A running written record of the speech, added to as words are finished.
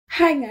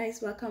Hi guys,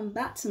 welcome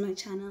back to my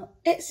channel.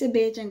 It's your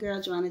Bajan girl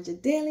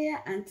Jordana,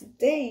 and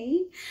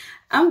today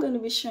I'm going to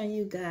be showing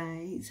you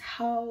guys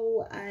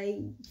how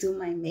I do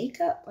my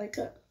makeup like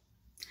a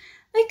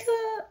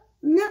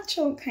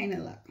natural kind of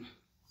look.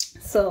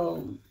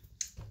 So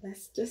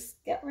let's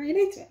just get right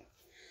into it.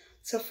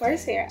 So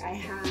first here I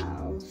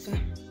have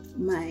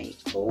my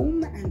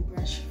comb and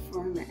brush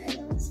for my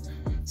eyebrows.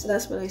 So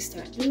that's what I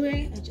start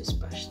doing. I just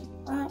brush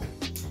them up.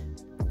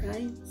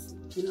 Guys,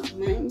 do not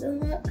mind the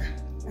look.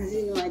 As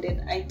you know,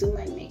 I do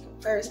my makeup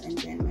first and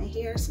then my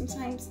hair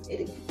sometimes.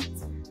 It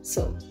depends.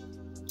 So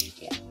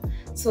yeah.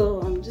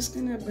 So I'm just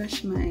gonna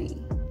brush my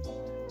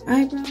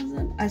eyebrows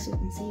up. As you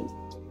can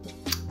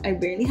see, I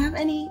barely have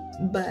any,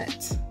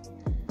 but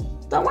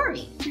don't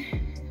worry.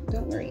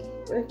 Don't worry.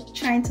 We're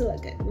trying to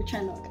look good. We're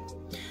trying to look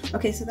good.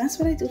 Okay, so that's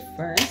what I do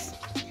first.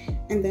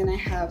 And then I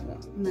have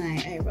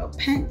my eyebrow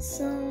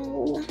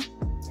pencil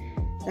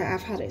that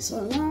I've had it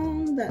so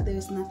long that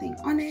there's nothing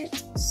on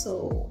it.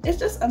 So it's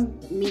just a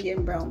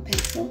medium brown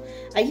pencil.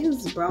 I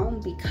use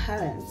brown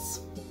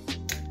because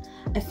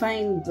I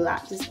find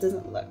black just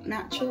doesn't look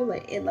natural.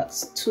 Like it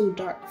looks too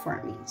dark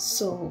for me.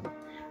 So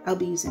I'll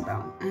be using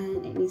brown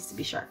and it needs to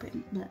be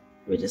sharpened, but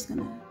we're just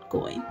gonna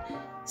go in.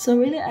 So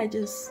really I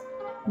just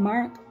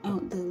mark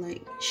out the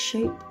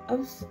shape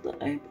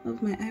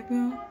of my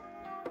eyebrow.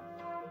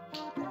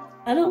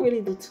 I don't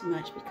really do too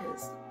much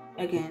because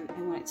again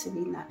I want it to be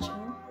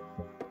natural.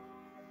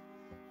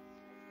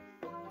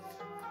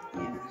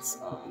 Yeah,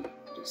 so I'm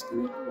just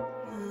gonna do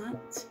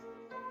that.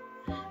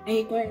 And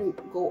you're going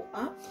to go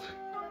up,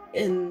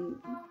 and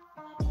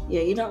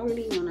yeah, you don't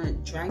really want to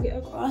drag it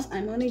across.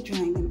 I'm only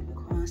dragging it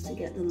across to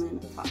get the line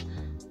of top,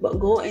 but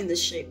go in the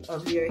shape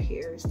of your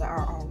hairs that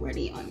are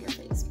already on your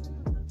face.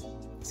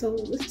 So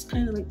this is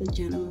kind of like the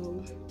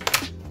general.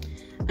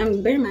 Bear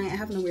in mind, I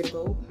have nowhere to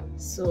go,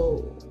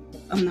 so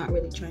I'm not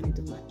really trying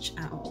to do much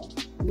at all.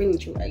 Really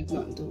true, I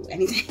don't do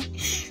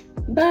anything.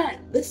 But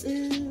this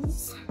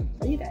is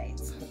for you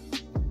guys.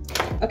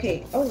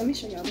 Okay, oh, let me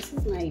show y'all. This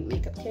is my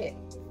makeup kit.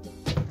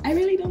 I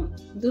really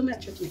don't do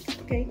much with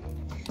makeup, okay?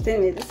 So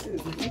anyway, this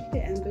is my makeup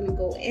kit. I'm gonna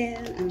go in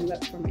and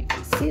look for my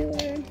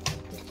concealer.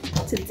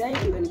 Today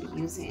I'm gonna be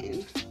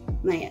using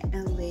my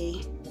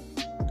LA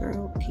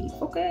Girl P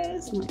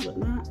Focus, no,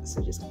 whatnot.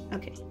 So just,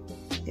 okay,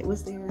 it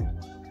was there.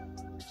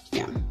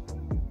 Yeah.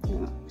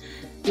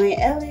 My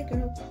LA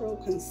Girl Pro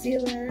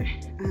Concealer.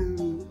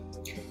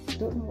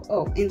 Don't know.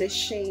 Oh, in the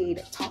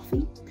shade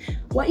Toffee.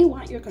 What you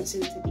want your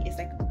concealer to be is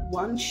like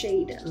one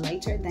shade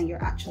lighter than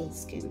your actual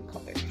skin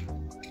color.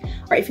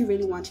 Or if you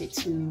really want it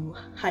to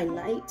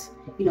highlight,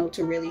 you know,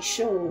 to really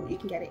show, you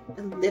can get it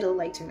a little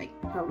lighter, like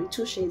probably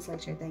 2 shades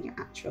lighter than your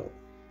actual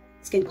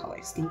skin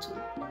color, skin tone.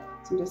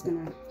 So I'm just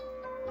gonna,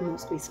 you know,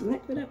 squeeze some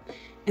liquid up,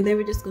 and then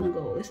we're just gonna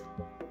go with.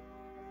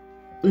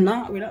 We're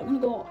not gonna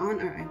go on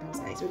our eyebrows,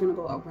 guys. We're gonna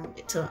go around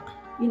it to,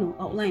 you know,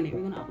 outline it.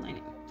 We're gonna outline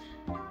it.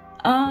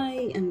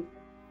 I am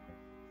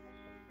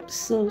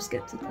so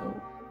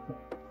skeptical.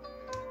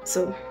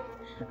 So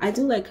I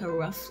do like a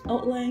rough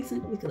outline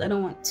because I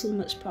don't want too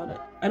much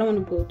product. I don't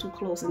want to go too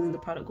close and then the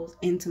product goes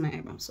into my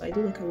eyebrows. So I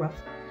do like a rough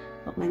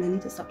outline. I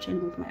need to stop trying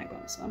to move my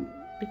eyebrows, so I'm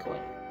be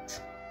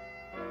quiet.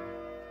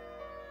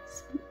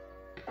 So,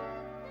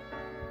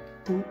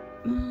 don't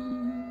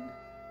mind.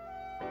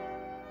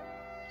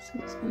 So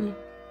it's gonna.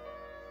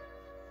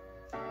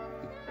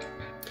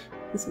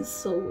 This is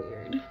so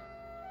weird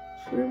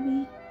for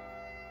me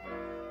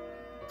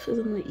because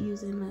I'm not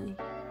using my.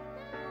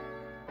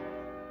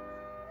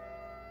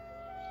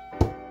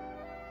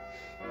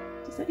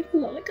 Does that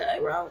even look like an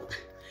eyebrow?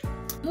 I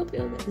hope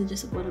y'all get the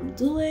gist of what I'm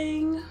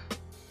doing,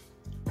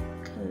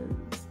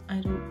 because I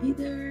don't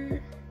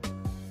either.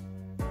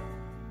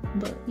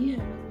 But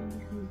yeah,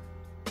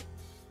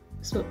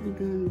 that's what we're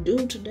gonna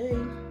do today.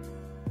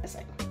 That's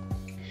like,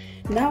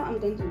 now I'm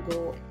going to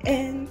go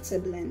in to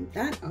blend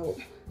that out.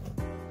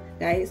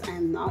 Guys, I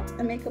am not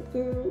a makeup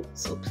guru,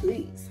 so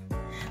please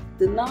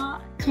do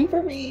not come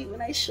for me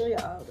when I show you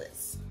all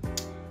this.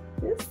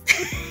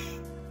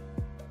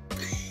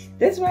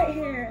 This right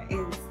here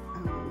is,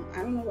 I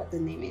don't know what the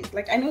name is.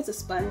 Like, I know it's a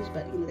sponge,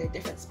 but you know, there are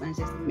different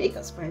sponges.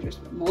 Makeup sponge, which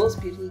most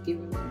beauty gurus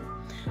use,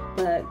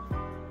 but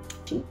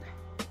cheap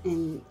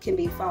and can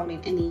be found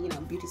in any, you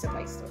know, beauty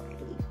supply store, I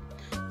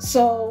believe.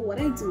 So what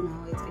I do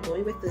now is I go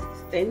in with the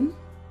thin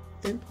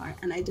part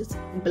and I just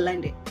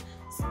blend it.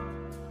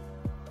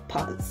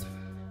 Pause.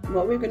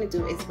 What we're gonna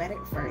do is wet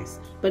it first,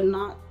 but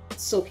not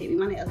soak it. We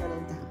want it a little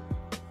damp.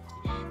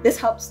 This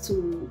helps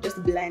to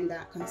just blend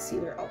that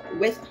concealer out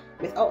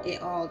without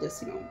it all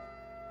just, you know,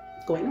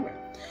 going over.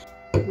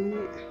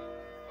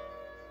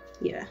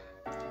 Yeah.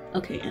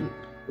 Okay, and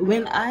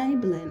when I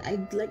blend, I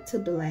like to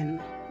blend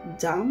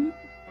down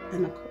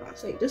and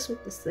across, like just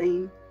with the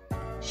same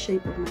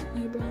shape of my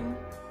eyebrow.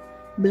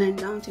 Blend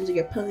down until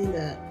you're pulling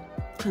the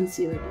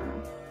concealer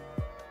down.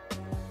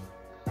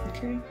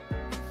 Okay.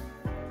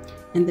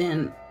 And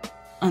then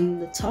on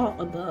the top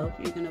above,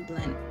 you're gonna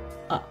blend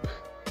up.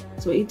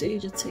 So what you do, you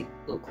just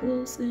go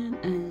close in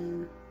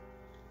and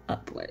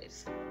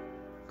upwards.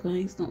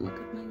 Guys, don't look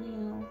at my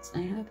nails. I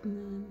have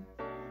none.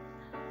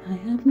 I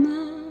have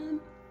none.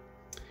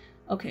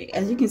 Okay,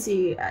 as you can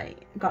see, I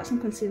got some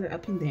concealer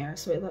up in there,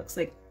 so it looks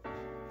like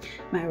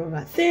my eyebrow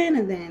got thin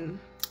and then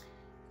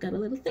got a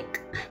little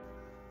thick.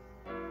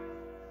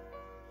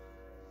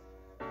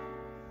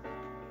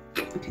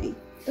 Okay,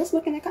 that's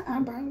looking like an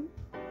eyebrow.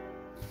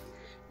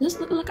 This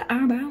looking like an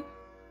eyebrow.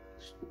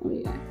 Oh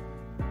yeah.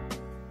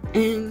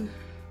 And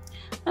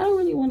I don't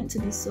really want it to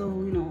be so,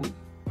 you know,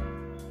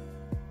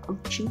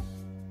 archy.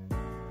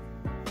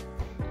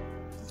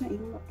 It's not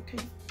even okay.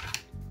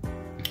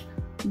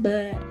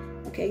 But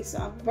okay,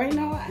 so right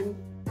now I'm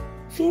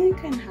feeling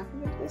kind of happy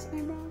with this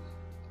eyebrow.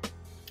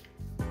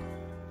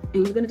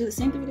 And we're gonna do the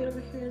same thing we did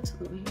over here to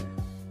over here.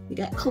 You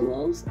got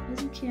close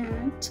as you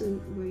can to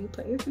where you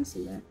put your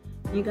concealer.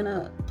 And you're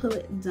gonna pull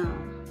it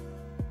down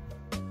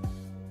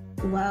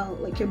while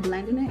like you're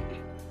blending it.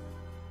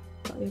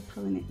 While you're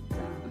pulling it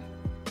down.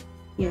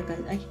 Yeah,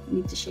 guys, I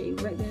need to show you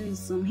right there is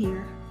some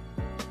here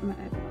on my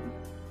eyebrow.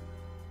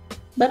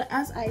 But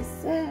as I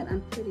said,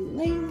 I'm pretty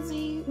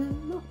lazy. Well,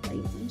 not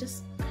lazy, I'm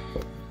just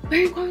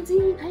very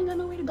quarantined. I ain't got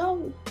nowhere to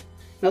go.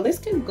 Now this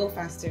can go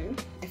faster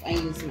if I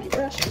use my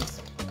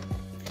brushes.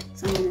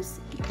 So I'm gonna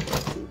see.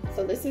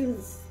 So this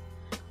is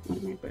one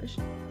of my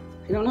brushes.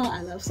 If you don't know,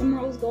 I love some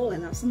rose gold, I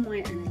love some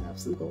white, and I love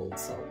some gold.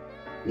 So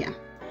yeah,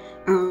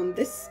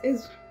 this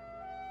is.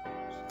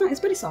 It's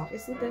pretty soft.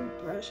 It's a good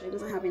brush. It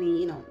doesn't have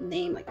any, you know,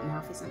 name like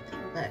Morph or something.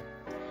 But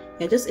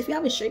yeah, just if you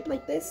have a shape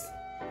like this,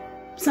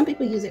 some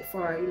people use it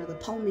for, you know, the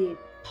pomade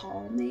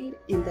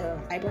in the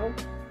eyebrow.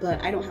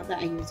 But I don't have that.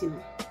 I use, you know,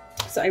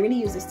 so I really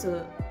use this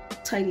to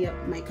tidy up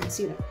my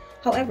concealer.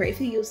 However, if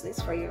you use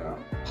this for your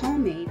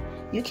pomade,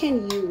 you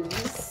can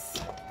use,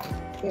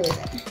 where is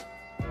it?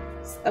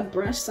 A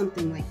brush,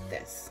 something like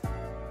this,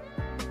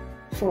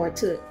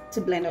 to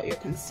blend out your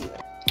concealer.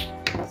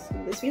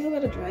 So this feels a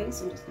little dry,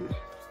 so I'm just gonna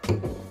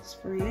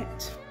spray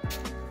it.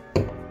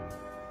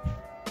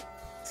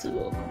 So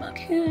we'll go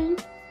back in,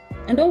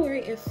 and don't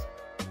worry if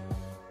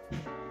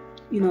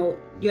you know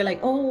you're like,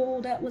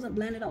 oh, that wasn't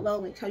blended out well,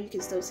 like how you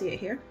can still see it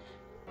here.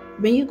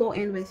 When you go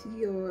in with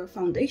your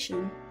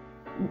foundation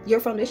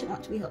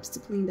actually helps to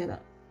clean that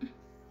up,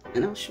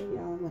 and I'll show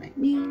y'all what I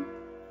mean.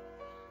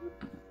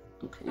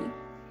 Okay,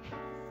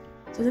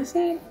 so as I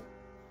said,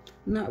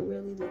 I'm not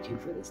really looking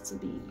for this to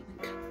be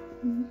like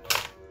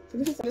so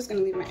this is, I'm just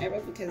gonna leave my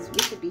eyebrow because we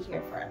could be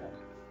here forever.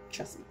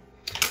 Trust me.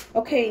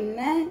 Okay,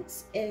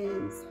 next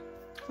is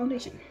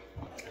foundation.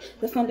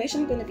 The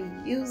foundation I'm gonna be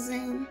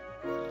using,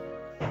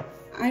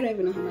 I don't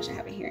even know how much I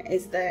have in here,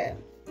 is the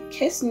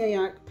Kiss New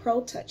York Pro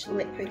Touch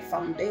Liquid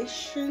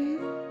Foundation.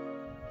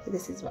 So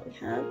this is what we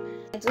have.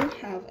 I do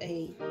have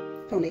a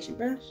foundation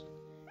brush,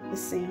 the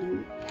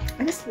same.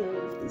 I just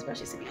love these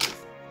brushes, to be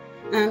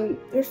honest.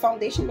 Their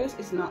foundation brush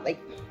is not like,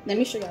 let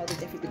me show you all the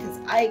difference because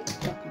I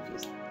got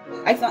confused.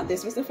 I thought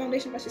this was the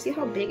foundation brush. You see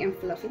how big and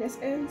fluffy this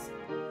is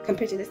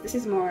compared to this? This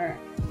is more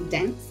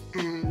dense,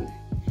 and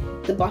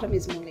the bottom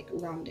is more like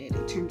rounded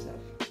in terms of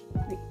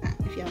like that,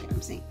 if you know what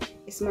I'm saying.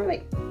 It's more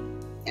like,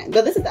 yeah,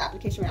 but this is the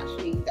application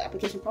the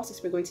application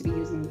process we're going to be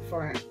using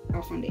for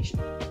our foundation.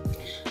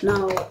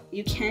 Now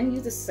you can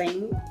use the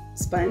same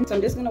sponge, so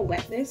I'm just gonna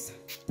wet this.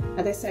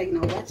 As I said, you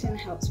know, wetting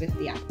helps with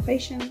the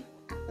application.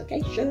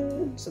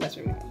 So that's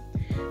what we're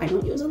doing. I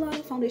don't use a lot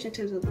of foundation in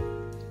terms of,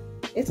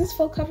 is this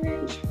full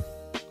coverage?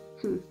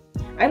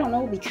 I don't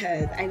know,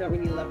 because I don't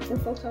really look for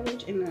full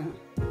coverage in the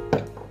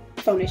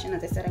foundation.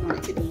 As I said, I want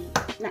it to be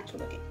natural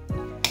looking.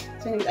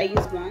 So anyways, I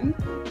use one,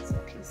 so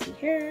you can see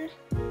here,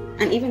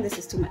 and even this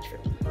is too much for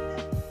me.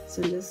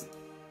 So I'm just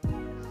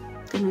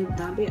gonna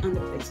dab it on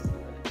the places I'm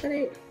gonna put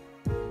it,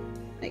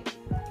 like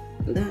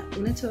that.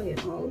 When I tell you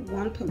all,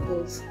 one pump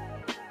goes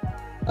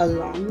a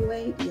long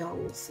way, y'all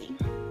will see.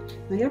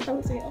 Now you'll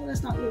probably say, oh,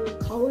 that's not your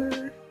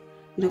color,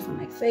 you know, for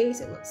my face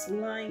it looks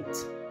light.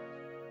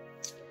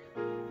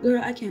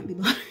 Girl, I can't be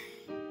bothered.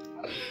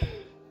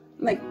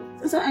 Like,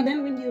 so, and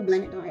then when you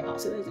blend it down, it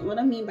oxidizes. And what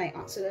I mean by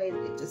oxidize,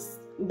 it just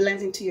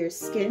blends into your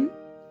skin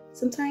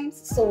sometimes,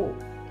 so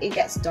it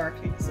gets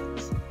darker in a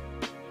sense.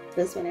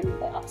 That's what I mean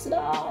by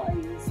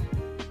oxidize.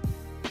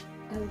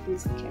 I love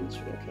music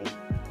chemistry, okay?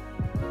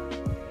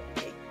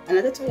 Okay.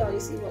 Another tell y'all, you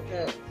see what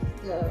the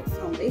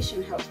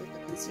foundation helps with the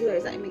concealer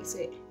is that it makes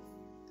it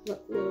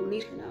look a little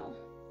neater now.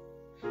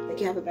 Like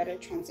you have a better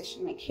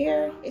transition. Like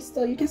here, it's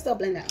still, you can still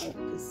blend that out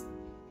because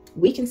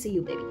we can see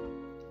you, baby.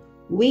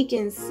 We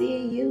can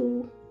see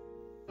you.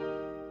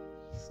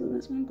 So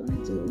that's what I'm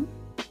going to do.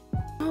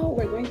 Now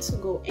we're going to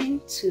go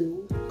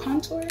into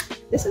contour.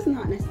 This is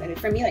not necessary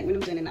for me. Like when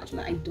I'm doing it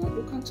natural, I don't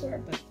do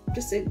contour, but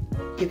just to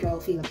give y'all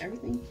a feel of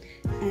everything.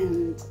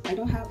 And I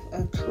don't have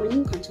a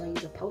cream contour. I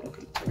use a powder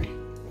contour.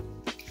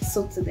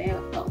 So today,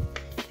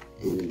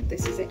 and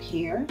this is it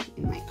here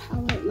in my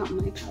palette. Not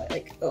my palette,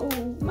 like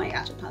my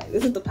actual palette.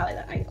 This is the palette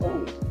that I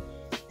own,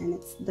 and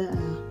it's the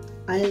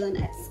Island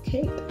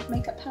Escape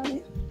makeup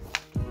palette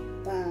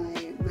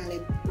by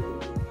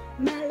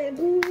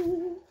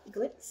Malibu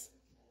Glitz.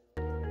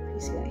 You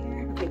see that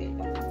here? Okay, there you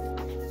go.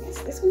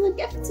 Yes, this one was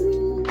gifted to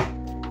me.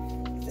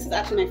 This is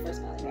actually my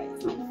first palette, right?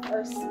 It's my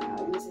first out,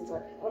 and this is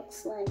what it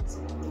looks like. So,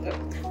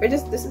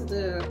 this is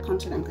the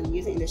contour that I'm going to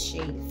use it in the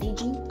shade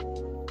Fiji.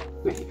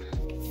 Right here.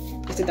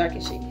 It's the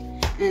darkest shade.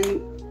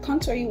 And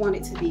contour, you want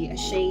it to be a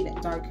shade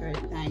darker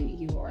than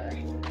your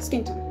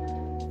skin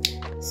tone.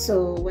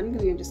 So what I'm going to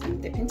do, I'm just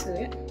going to dip into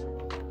it.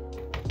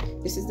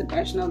 This is the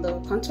brush. Now the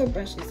contour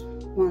brush is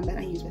one that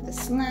I use with a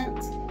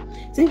slant,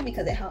 simply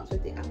because it helps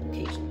with the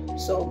application.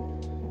 So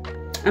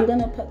I'm going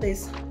to put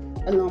this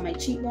along my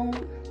cheekbone.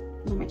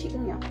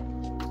 Yeah.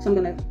 So I'm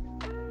going to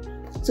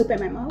swoop at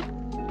my mouth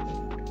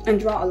and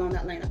draw along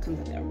that line that comes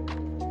up there.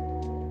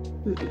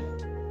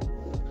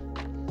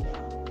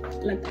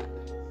 Like that.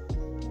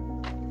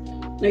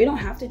 Now you don't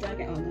have to drag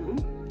it all down.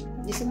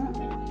 You see that?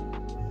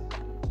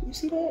 You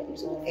see that? You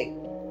see that?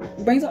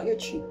 It brings out your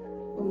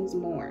cheekbones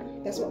more.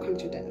 That's what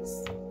contour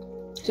does.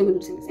 So I'm going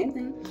to do the same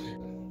thing.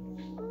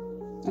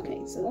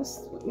 Okay, so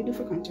that's what we do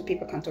for contour.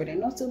 People contour their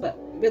nose too, but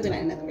we'll do that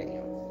in another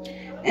video.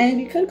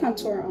 And you could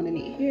contour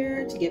underneath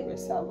here to give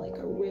yourself like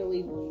a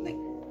really, like,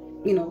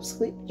 you know,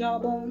 sleek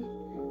jawbone.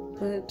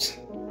 But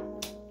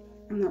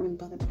I'm not really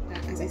bothered with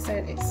that. As I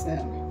said, it's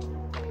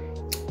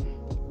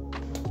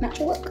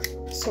natural look.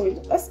 So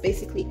that's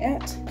basically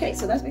it. Okay,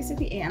 so that's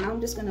basically it. And I'm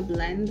just gonna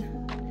blend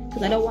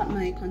because I don't want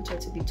my contour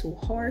to be too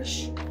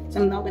harsh.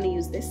 So I'm now gonna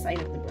use this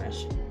side of the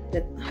brush,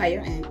 the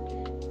higher end,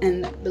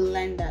 and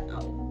blend that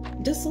out.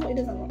 Just so it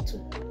doesn't look too,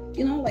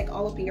 you know, like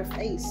all up in your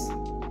face.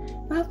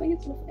 Not up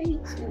into the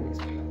face.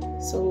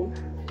 So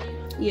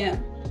yeah.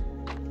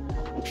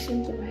 That's what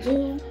I'm gonna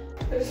do.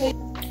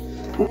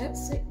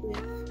 That's it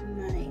with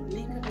my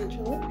makeup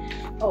natural look.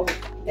 Oh,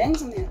 then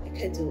something I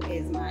could do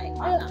is my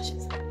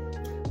eyelashes.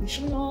 I'm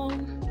sure y'all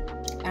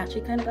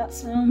actually kind of got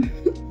some.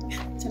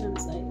 Turn on the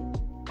side.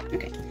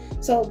 Okay,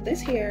 so this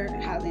here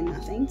has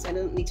nothing, so I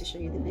don't need to show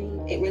you the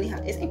name. It really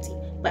it's empty,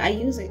 but I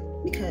use it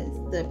because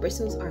the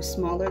bristles are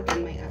smaller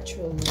than my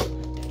actual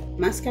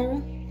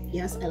mascara.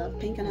 Yes, I love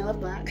pink and I love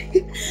black.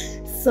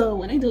 So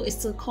what I do is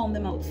to comb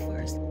them out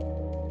first,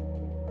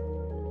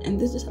 and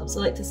this just helps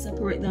to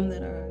separate them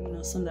that are, you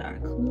know, some that are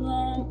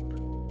clump,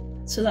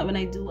 so that when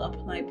I do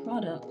apply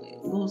product,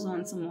 it goes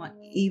on somewhat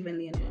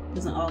evenly and it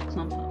doesn't all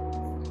clump up.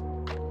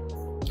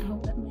 I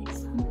hope that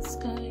makes sense,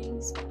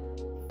 guys.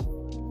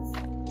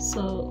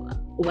 So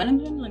when I'm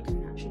doing like a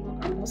natural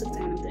look, most of the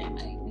time I'm doing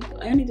my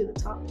makeup, I only do the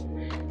top.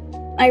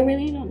 I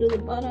really don't do the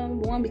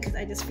bottom one because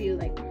I just feel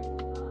like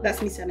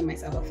that's me setting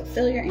myself up for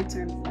failure in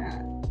terms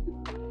that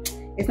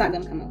it's not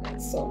gonna come out good.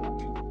 So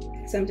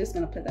I'm just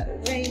gonna put that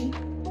away,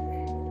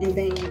 and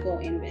then you go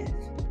in with.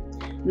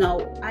 Now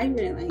I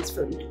realize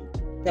for me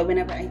that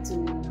whenever I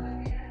do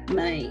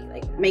my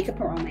makeup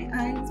around my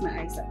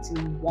eyes start to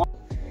walk.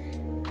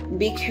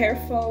 Be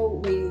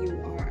careful when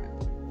you are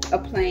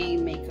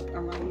applying makeup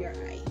around your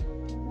eye.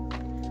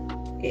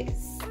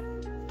 It's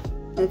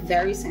a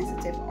very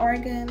sensitive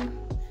organ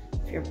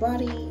of your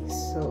body,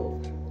 so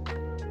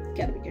you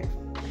gotta be careful.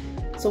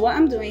 So what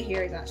I'm doing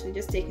here is actually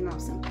just taking off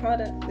some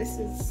product. This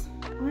is,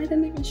 oh, I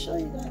didn't even show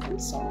you that, I'm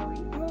sorry.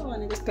 Oh,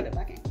 and I just put it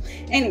back in.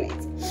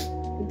 Anyways,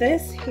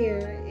 this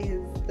here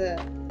is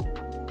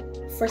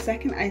for a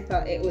second I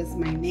thought it was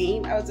my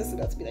name. I was just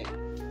about to be like,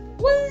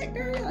 what,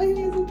 girl, I'm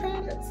using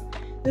products.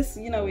 This,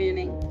 you know, your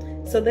name.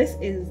 So this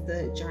is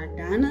the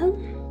Jordana.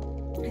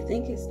 I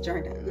think it's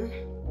Jordana.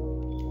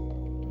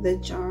 The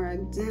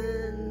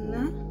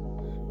Jordana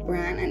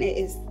brand, and it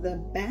is the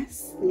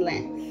best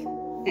length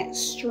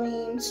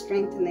extreme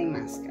strengthening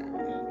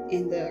mascara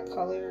in the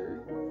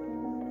color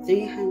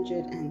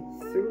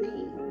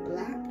 303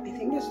 black. I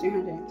think that's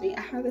 303.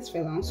 I have this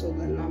for long, so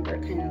the number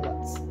kind of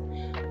looks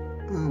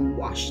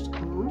washed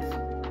off.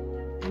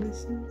 And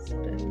this is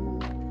the,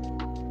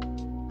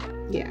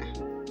 yeah,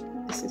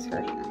 this is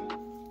her now.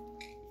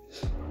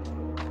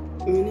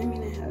 And I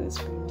mean, I have this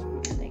for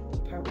long, like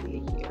probably a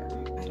year.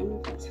 I don't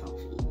know if that's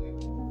healthy,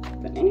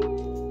 but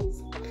anyways.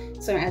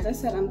 So as I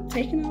said, I'm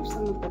taking off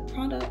some of the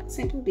product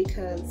simply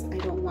because I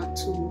don't want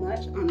too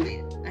much on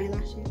my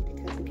eyelashes,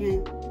 because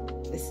again,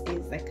 this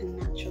is like a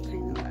natural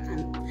kind of look,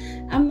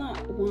 and I'm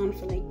not one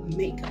for like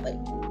makeup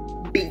like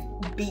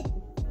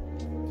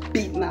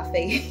beat my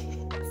face.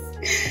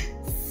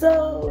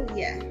 So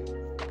yeah,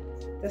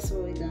 that's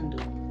what we're gonna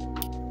do,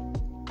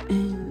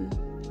 and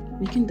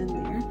we can done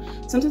there.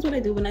 Sometimes what I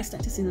do when I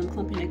start to see them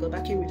clumping, I go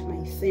back in with my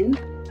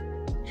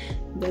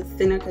the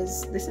thinner,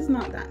 because this is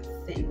not that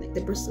thin, like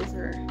the bristles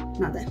are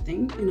not that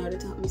thin in order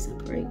to help me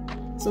separate.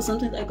 So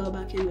sometimes I go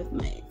back in with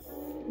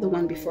the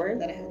one before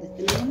that I had the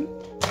thinner one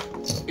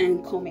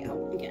and comb it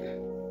out again.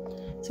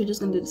 So we're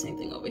just gonna do the same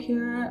thing over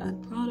here.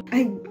 Add product.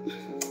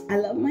 I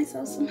love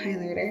myself some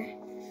highlighter.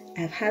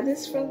 I've had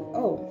this for,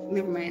 oh,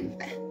 never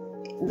mind.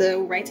 The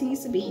writing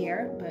used to be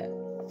here, but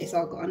it's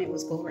all gone. It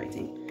was gold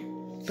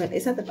writing, but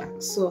it's at the back.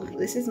 So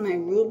this is my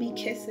Ruby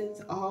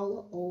Kisses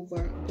All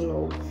Over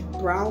Glow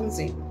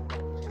bronzing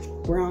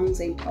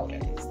powder.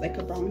 It's like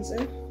a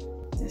bronzer.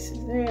 This is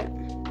it.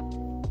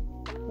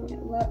 How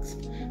it looks.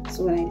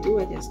 So what I do,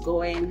 I just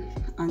go in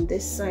on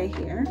this side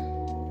here,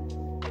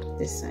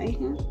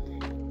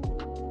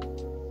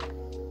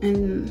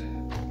 and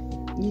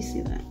you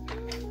see that.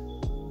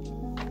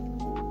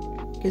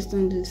 just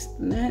on this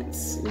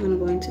nets. We're gonna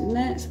go into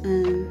nets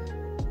and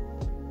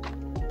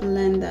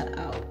blend that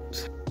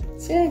out.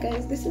 So yeah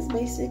guys, this is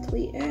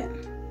basically it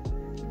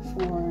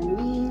for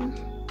me,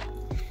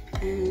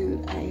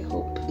 and I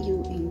hope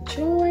you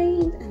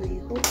enjoyed, and I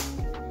hope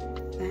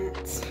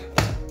that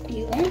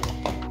you learned.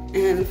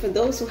 And for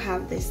those who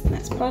have this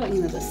nets product,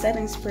 you know, the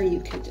setting spray,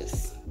 you can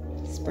just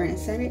spray and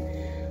set it,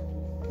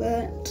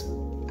 but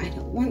I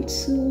don't want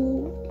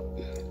to,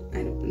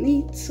 I don't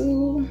need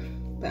to,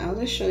 but I'll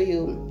just show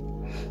you.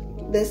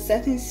 The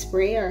setting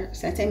spray or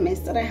setting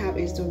mist that I have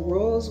is the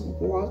Rose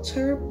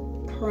Water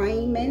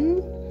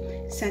Priming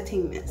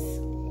Setting Mist.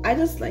 I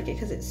just like it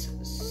because it's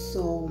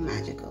so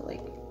magical.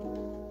 Like,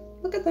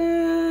 look at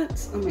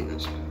that. Oh my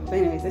gosh. But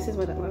anyways, this is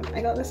what it looks like.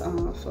 I got this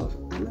off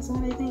of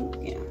Amazon, I think.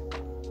 Yeah.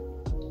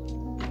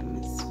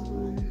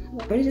 Amazon.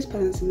 I already just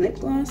put on some lip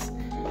gloss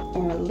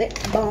or lip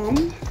balm.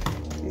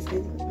 This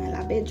is my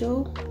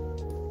Labejo.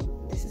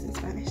 This is in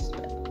Spanish,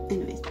 but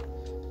anyways,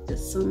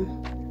 just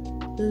some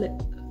lip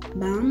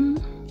balm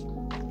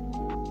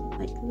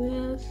like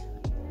this.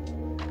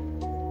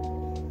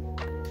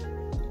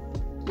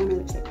 Oh, my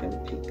lips are pretty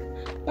pink.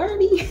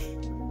 Barbie.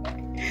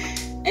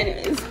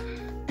 Anyways,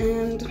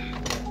 and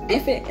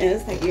if it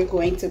is like you're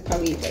going to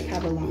probably like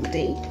have a long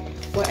day,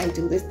 what I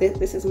do, this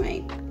is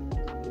my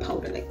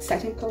powder, like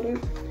setting powder.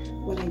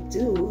 What I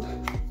do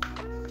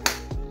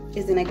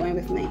is then I go in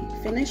with my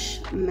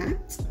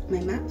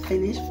matte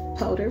finish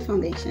powder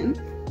foundation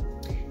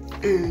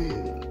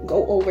and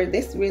go over.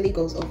 This really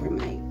goes over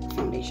my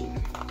foundation.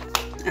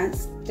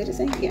 As did I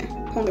say? Yeah,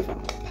 powder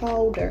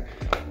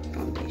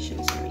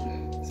foundation. Sorry.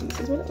 So this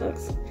is what it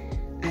looks.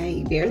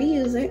 I barely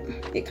use it.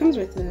 It comes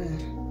with a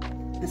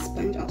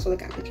sponge, also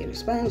like applicator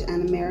sponge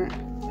and a mirror.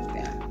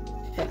 Yeah,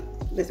 but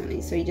this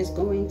one. So you just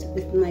go in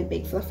with my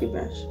big fluffy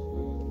brush,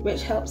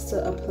 which helps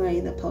to apply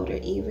the powder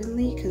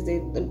evenly because the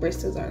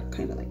bristles are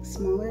kind of like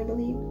smaller, I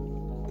believe.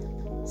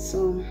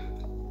 So,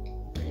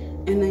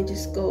 and I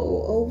just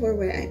go over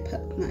where I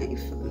put my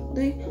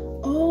foundation.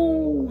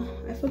 Oh,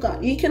 I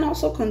forgot. You can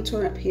also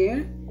contour up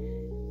here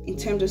in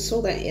terms of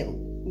so that it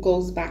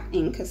goes back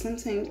in, because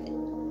sometimes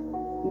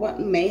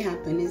what may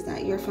happen is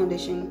that your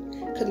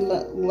foundation could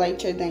look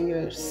lighter than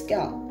your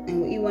scalp,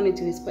 and what you want to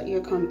do is put your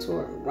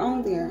contour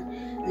around there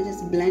and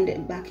just blend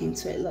it back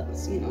into it.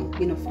 Looks, you know,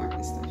 uniform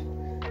and stuff.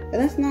 But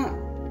that's not,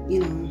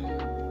 you know,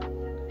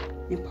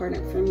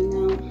 important for me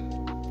now.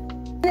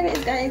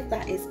 Anyways guys,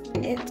 that is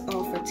it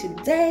all for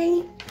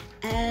today,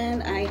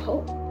 and I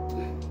hope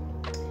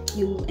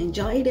you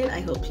enjoyed it.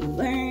 I hope you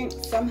learned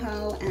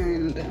somehow,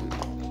 and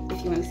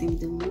if you want to see me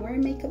do more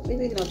makeup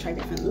videos, you know, try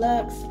different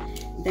looks,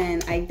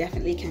 then I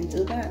definitely can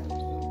do that.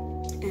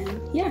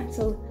 And yeah,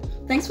 so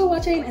thanks for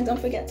watching, and don't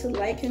forget to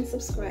like and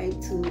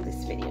subscribe to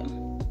this video.